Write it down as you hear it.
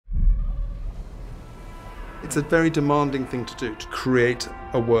It's a very demanding thing to do, to create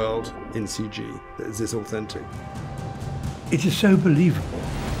a world in CG that is this authentic. It is so believable.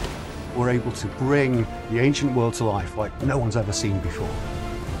 We're able to bring the ancient world to life like no one's ever seen before.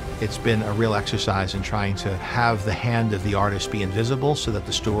 It's been a real exercise in trying to have the hand of the artist be invisible so that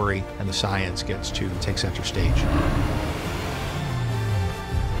the story and the science gets to take center stage.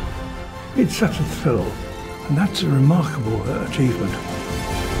 It's such a thrill, and that's a remarkable achievement.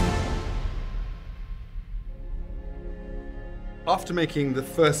 After making the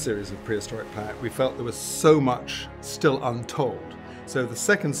first series of Prehistoric Planet, we felt there was so much still untold. So the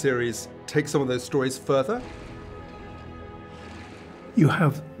second series takes some of those stories further. You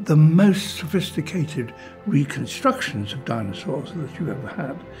have the most sophisticated reconstructions of dinosaurs that you've ever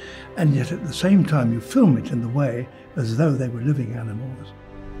had, and yet at the same time you film it in the way as though they were living animals.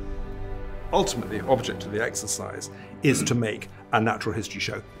 Ultimately, the object of the exercise is to make a natural history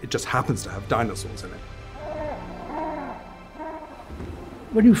show. It just happens to have dinosaurs in it.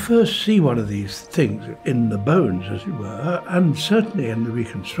 When you first see one of these things in the bones, as it were, and certainly in the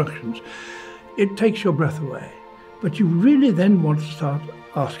reconstructions, it takes your breath away. But you really then want to start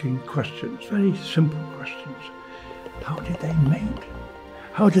asking questions, very simple questions. How did they mate?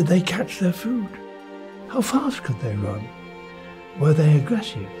 How did they catch their food? How fast could they run? Were they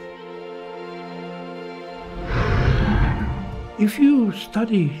aggressive? If you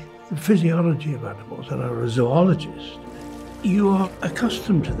study the physiology of animals and are a zoologist, you are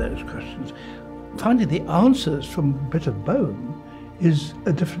accustomed to those questions. Finding the answers from a bit of bone is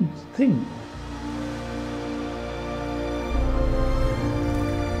a different thing.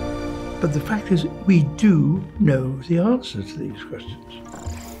 But the fact is, we do know the answers to these questions.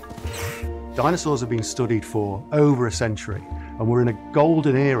 Dinosaurs have been studied for over a century, and we're in a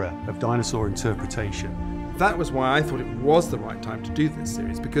golden era of dinosaur interpretation. That was why I thought it was the right time to do this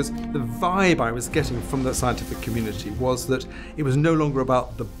series, because the vibe I was getting from the scientific community was that it was no longer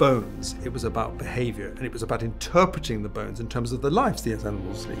about the bones, it was about behavior, and it was about interpreting the bones in terms of the lives these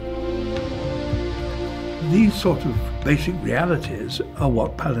animals lead. These sort of basic realities are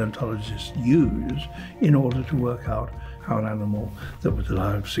what paleontologists use in order to work out how an animal that was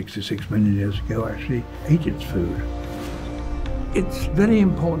alive 66 million years ago actually ate its food. It's very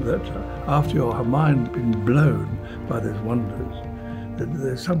important that after your mind has been blown by those wonders,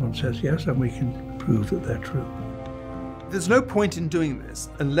 that someone says yes, and we can prove that they're true. There's no point in doing this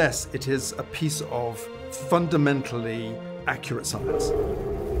unless it is a piece of fundamentally accurate science.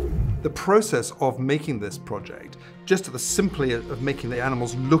 The process of making this project, just the simply of making the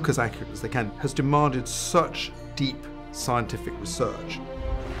animals look as accurate as they can, has demanded such deep scientific research.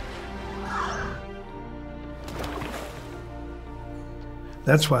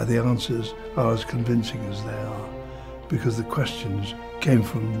 That's why the answers are as convincing as they are, because the questions came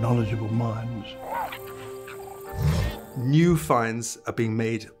from knowledgeable minds. New finds are being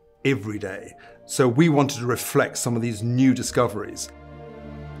made every day, so we wanted to reflect some of these new discoveries.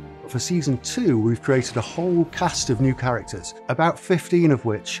 For season 2, we've created a whole cast of new characters, about 15 of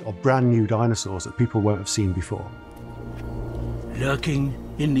which are brand new dinosaurs that people won't have seen before. Lurking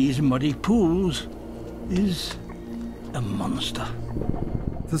in these muddy pools is a monster.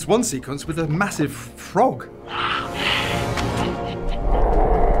 There's one sequence with a massive frog.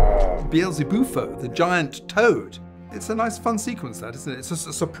 Beelzebufo, the giant toad. It's a nice, fun sequence, that, isn't it? It's just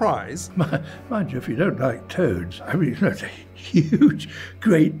a surprise. Mind you, if you don't like toads, I mean, it's a huge,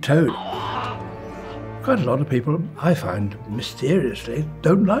 great toad. Quite a lot of people, I find, mysteriously,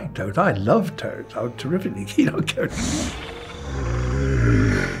 don't like toads. I love toads. I'm terrifically keen on toads.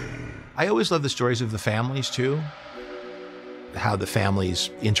 I always love the stories of the families, too. How the families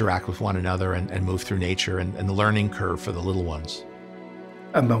interact with one another and move through nature, and the learning curve for the little ones.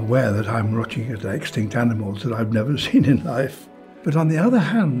 I'm aware that I'm looking at extinct animals that I've never seen in life. But on the other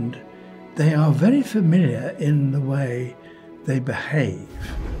hand, they are very familiar in the way they behave.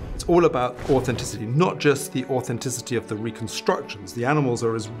 It's all about authenticity, not just the authenticity of the reconstructions. The animals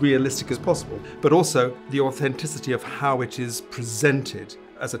are as realistic as possible, but also the authenticity of how it is presented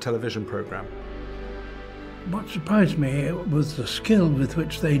as a television program. What surprised me was the skill with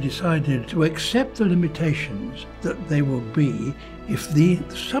which they decided to accept the limitations that they would be if the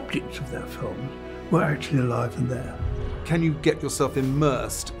subjects of their films were actually alive and there. Can you get yourself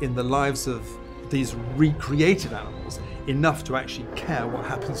immersed in the lives of these recreated animals enough to actually care what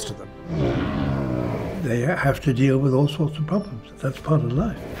happens to them? They have to deal with all sorts of problems. That's part of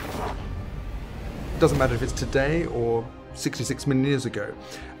life. It doesn't matter if it's today or 66 million years ago.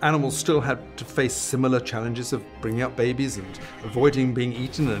 Animals still had to face similar challenges of bringing up babies and avoiding being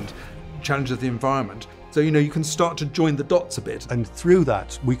eaten and challenges of the environment. So, you can start to join the dots a bit. And through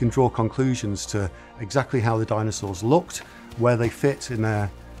that, we can draw conclusions to exactly how the dinosaurs looked, where they fit in their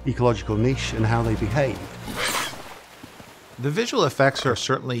ecological niche, and how they behave. The visual effects are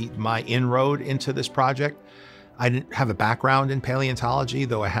certainly my inroad into this project. I didn't have a background in paleontology,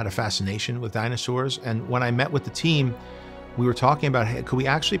 though I had a fascination with dinosaurs. And when I met with the team, we were talking about, hey, could we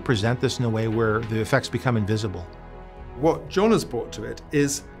actually present this in a way where the effects become invisible? What John has brought to it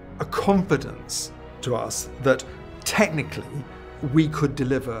is a confidence to us that technically we could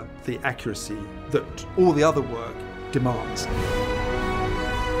deliver the accuracy that all the other work demands.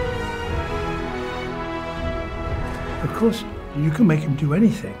 Of course, you can make them do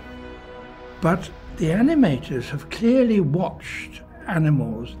anything, but the animators have clearly watched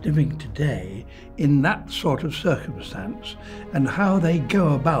animals living today in that sort of circumstance and how they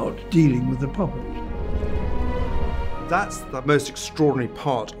go about dealing with the problems. That's the most extraordinary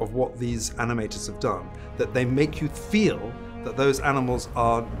part of what these animators have done, that they make you feel that those animals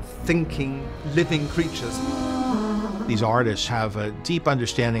are thinking, living creatures. These artists have a deep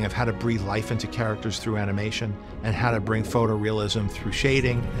understanding of how to breathe life into characters through animation and how to bring photorealism through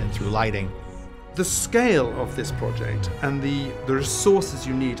shading and through lighting. The scale of this project and the resources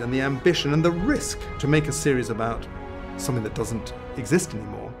you need and the ambition and the risk to make a series about something that doesn't exist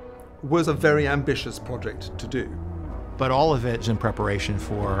anymore was a very ambitious project to do. But all of it is in preparation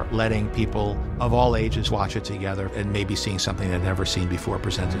for letting people of all ages watch it together and maybe seeing something they've never seen before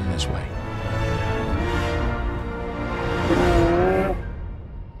presented in this way.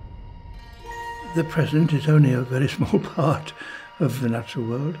 The present is only a very small part of the natural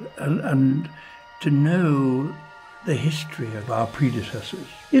world, and to know the history of our predecessors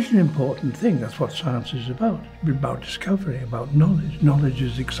is an important thing. That's what science is about. It's about discovery, about knowledge. Knowledge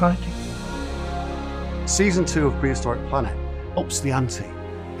is exciting. Season 2 of Prehistoric Planet ups the ante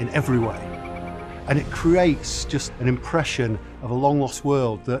in every way. And it creates just an impression of a long-lost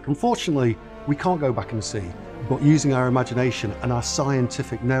world that, unfortunately, we can't go back and see. But using our imagination and our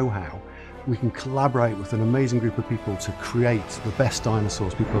scientific know-how, we can collaborate with an amazing group of people to create the best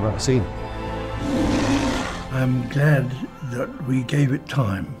dinosaurs people have ever seen. I'm glad that we gave it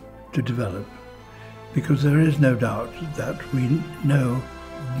time to develop, because there is no doubt that we know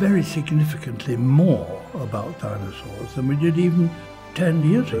very significantly more about dinosaurs than we did even 10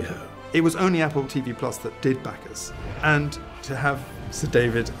 years ago. It was only Apple TV Plus that did back us. And to have Sir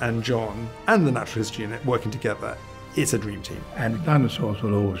David and John and the Natural History Unit working together, it's a dream team. And dinosaurs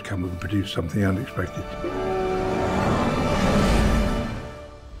will always come and produce something unexpected.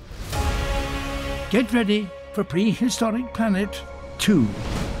 Get ready for Prehistoric Planet 2,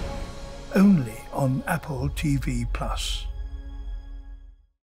 only on Apple TV Plus.